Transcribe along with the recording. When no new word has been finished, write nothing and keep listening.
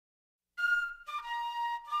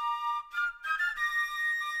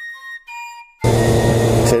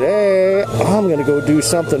I'm gonna go do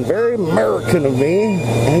something very American of me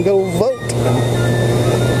and go vote.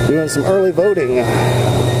 Doing some early voting.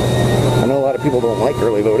 I know a lot of people don't like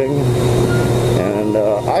early voting, and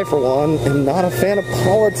I, for one, am not a fan of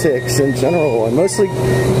politics in general. And mostly,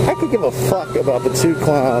 I could give a fuck about the two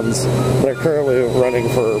clowns that are currently running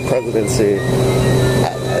for presidency.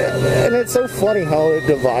 And it's so funny how it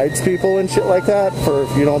divides people and shit like that. For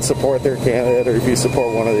if you don't support their candidate, or if you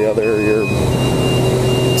support one or the other, you're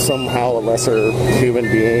somehow a lesser human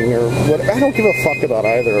being, or what. I don't give a fuck about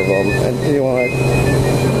either of them. And you know what?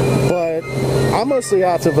 But I'm mostly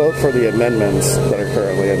out to vote for the amendments that are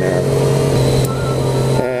currently in there.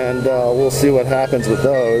 And we'll see what happens with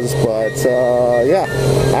those. But yeah,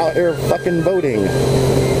 out here fucking voting.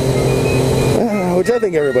 Which I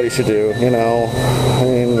think everybody should do, you know. I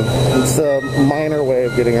mean, it's a minor way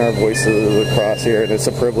of getting our voices across here, and it's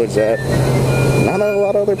a privilege that not a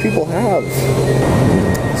lot of other people have.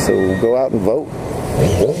 So go out and vote.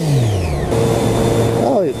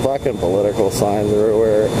 All these fucking political signs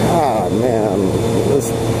everywhere. Ah, man.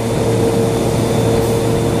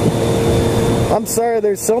 I'm sorry,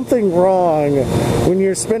 there's something wrong when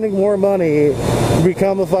you're spending more money to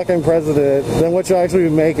become a fucking president than what you'll actually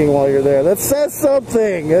be making while you're there. That says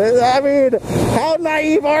something. I mean, how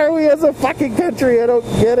naive are we as a fucking country? I don't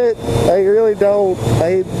get it. I really don't.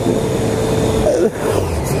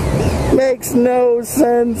 Makes no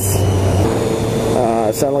sense.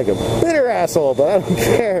 I sound like a bitter asshole, but I don't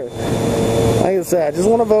care. Like I said, I just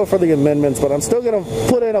want to vote for the amendments, but I'm still going to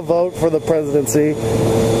put in a vote for the presidency.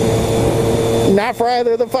 Not for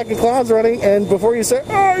either of the fucking clowns running. And before you say,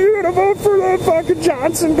 oh, you're gonna vote for that fucking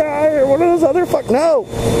Johnson guy or one of those other no,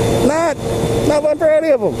 not voting for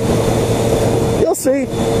any of them. You'll see.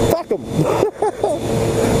 Fuck them.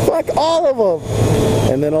 Fuck all of them.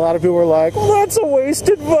 And then a lot of people are like, well, that's a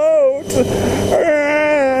wasted vote.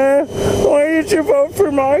 Why did you vote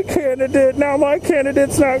for my candidate? Now my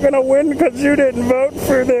candidate's not gonna win because you didn't vote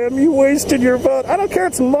for them. You wasted your vote. I don't care.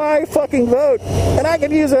 It's my fucking vote. And I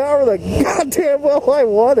can use it however the goddamn well I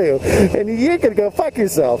want to. And you can go fuck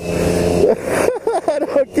yourself. I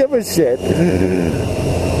don't give a shit.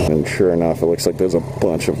 And sure enough, it looks like there's a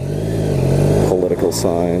bunch of political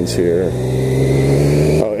signs here.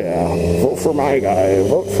 Oh yeah, vote for my guy,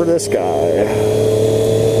 vote for this guy.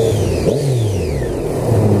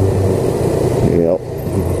 Yep.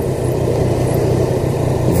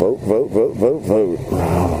 Vote, vote, vote, vote, vote.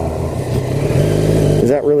 Is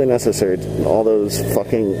that really necessary? All those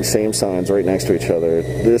fucking same signs right next to each other.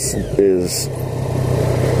 This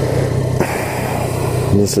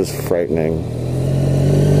is frightening.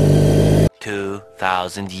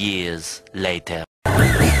 2,000 years later.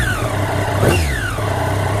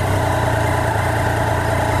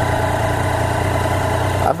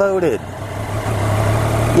 I voted.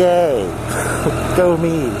 Yay. Go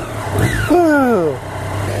me. Woo.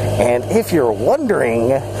 And if you're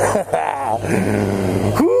wondering,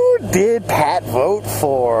 who did Pat vote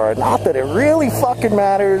for? Not that it really fucking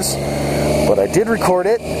matters, but I did record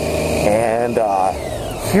it, and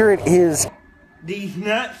here it is. These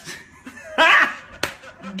nuts.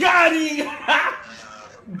 Got him!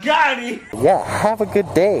 Got him! Yeah, have a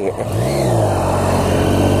good day.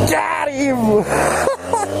 Got him!